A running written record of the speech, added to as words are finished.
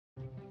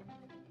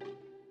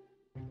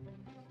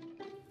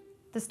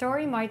The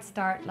story might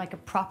start like a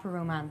proper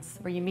romance,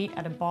 where you meet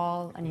at a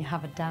ball and you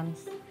have a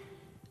dance.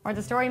 Or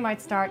the story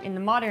might start in the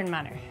modern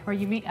manner, where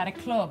you meet at a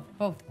club,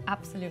 both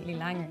absolutely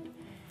langard.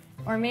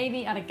 Or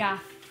maybe at a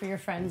gaff for your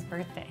friend's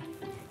birthday.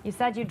 You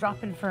said you'd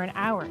drop in for an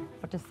hour,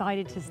 but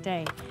decided to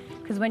stay,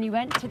 because when you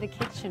went to the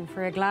kitchen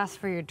for a glass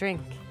for your drink,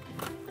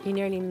 you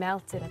nearly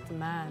melted at the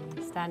man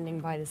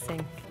standing by the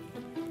sink.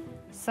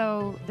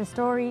 So the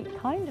story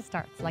kind of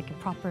starts like a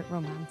proper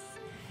romance,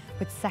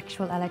 with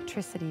sexual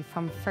electricity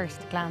from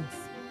first glance.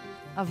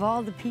 Of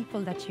all the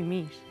people that you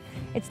meet,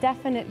 it's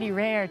definitely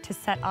rare to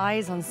set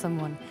eyes on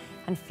someone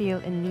and feel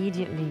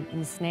immediately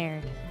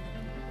ensnared.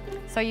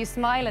 So you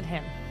smile at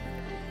him,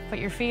 but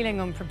you're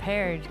feeling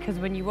unprepared, because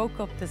when you woke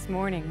up this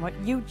morning, what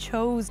you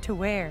chose to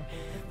wear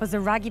was a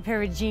raggy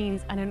pair of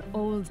jeans and an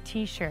old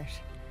t-shirt.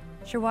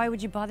 Sure, why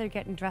would you bother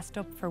getting dressed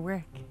up for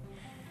work?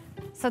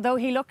 So though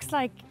he looks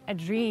like a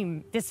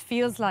dream, this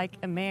feels like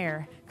a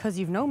mare, because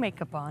you've no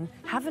makeup on,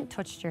 haven't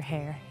touched your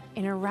hair,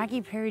 in a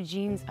raggy pair of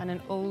jeans and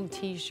an old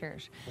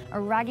t-shirt. A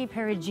raggy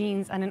pair of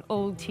jeans and an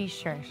old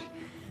t-shirt.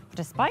 But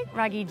despite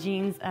raggy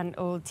jeans and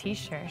old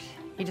t-shirt,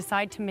 you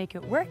decide to make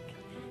it work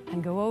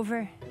and go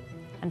over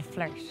and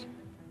flirt.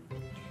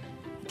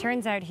 It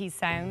turns out he's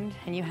sound,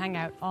 and you hang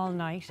out all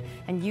night,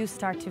 and you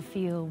start to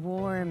feel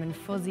warm and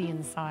fuzzy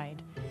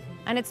inside.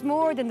 And it's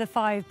more than the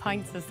 5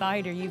 pints of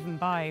cider you've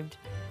imbibed.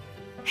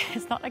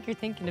 It's not like you're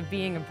thinking of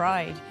being a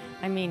bride.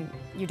 I mean,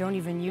 you don't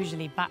even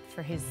usually bat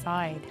for his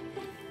side.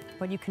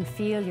 But you can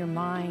feel your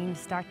mind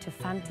start to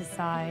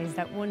fantasize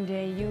that one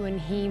day you and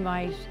he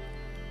might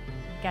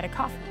get a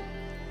coffee.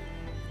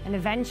 And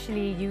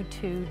eventually you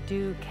two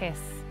do kiss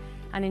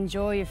and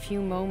enjoy a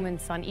few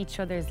moments on each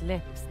other's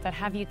lips that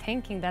have you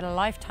thinking that a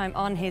lifetime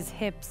on his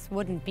hips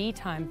wouldn't be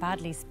time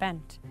badly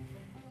spent.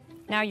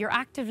 Now, you're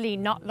actively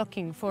not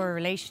looking for a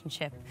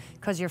relationship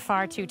because you're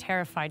far too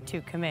terrified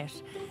to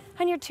commit.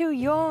 And you're too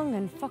young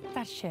and fuck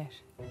that shit.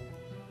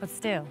 But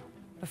still,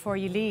 before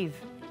you leave,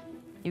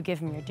 you give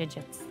him your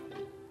digits.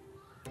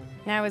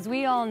 Now, as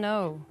we all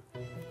know,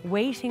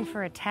 waiting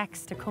for a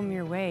text to come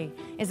your way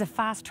is a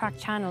fast-track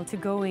channel to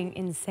going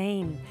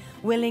insane,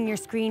 willing your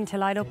screen to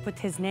light up with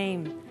his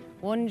name,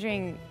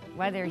 wondering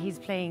whether he's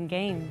playing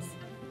games.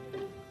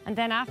 And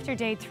then after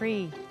day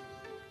 3,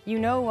 you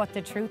know what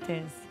the truth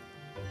is,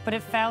 but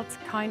it felt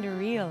kind of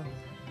real,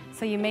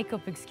 so you make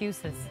up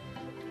excuses.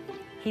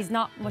 He's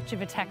not much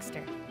of a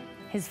texter.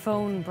 His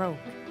phone broke.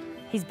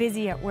 He's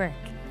busy at work.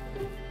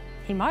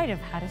 He might have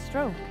had a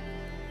stroke.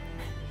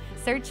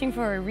 Searching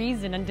for a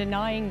reason and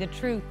denying the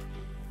truth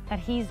that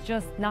he's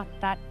just not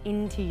that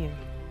into you.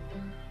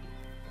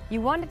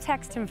 You want to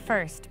text him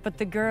first, but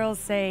the girls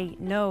say,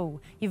 no,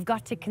 you've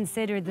got to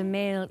consider the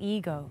male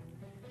ego.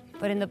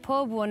 But in the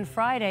pub one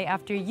Friday,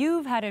 after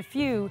you've had a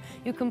few,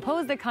 you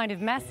compose the kind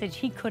of message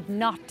he could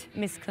not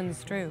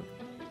misconstrue.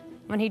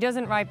 When he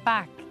doesn't write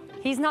back,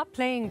 he's not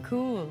playing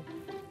cool.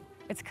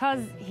 It's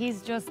because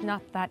he's just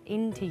not that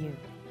into you.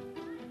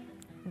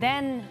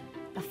 Then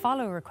a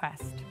follow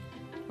request,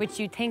 which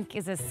you think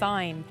is a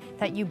sign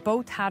that you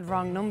both had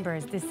wrong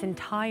numbers this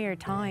entire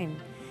time.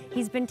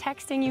 He's been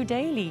texting you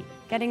daily,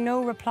 getting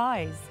no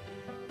replies.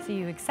 So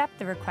you accept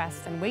the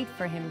request and wait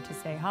for him to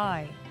say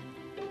hi.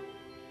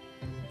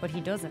 But he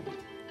doesn't.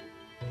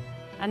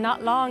 And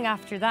not long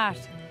after that,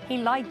 he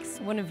likes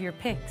one of your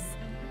pics,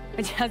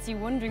 which has you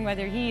wondering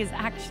whether he is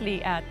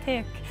actually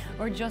thick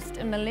or just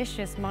a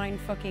malicious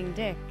mind-fucking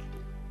dick.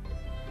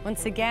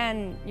 Once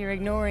again, you're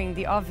ignoring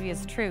the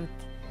obvious truth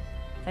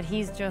that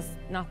he's just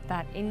not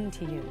that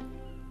into you.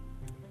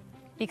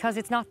 Because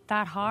it's not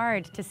that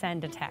hard to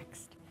send a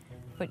text.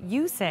 But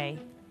you say,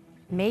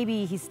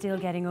 maybe he's still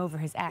getting over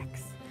his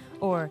ex.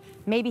 Or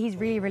maybe he's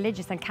really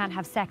religious and can't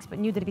have sex, but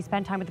knew that if he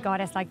spent time with a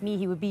goddess like me,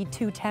 he would be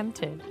too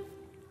tempted.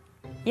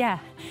 Yeah,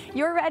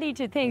 you're ready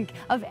to think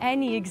of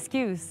any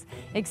excuse,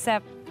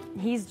 except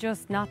he's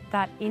just not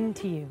that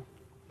into you.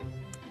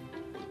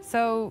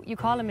 So you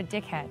call him a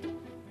dickhead,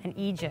 an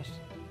idiot,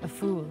 a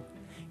fool,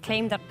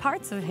 claim that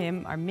parts of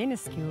him are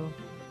minuscule,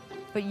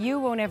 but you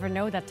won't ever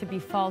know that to be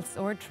false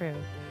or true,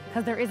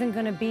 because there isn't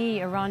going to be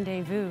a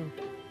rendezvous,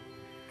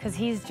 because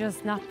he's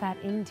just not that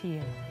into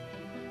you.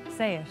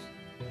 Say it.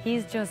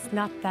 He's just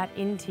not that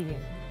into you.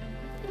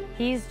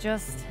 He's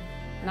just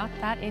not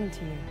that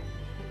into you.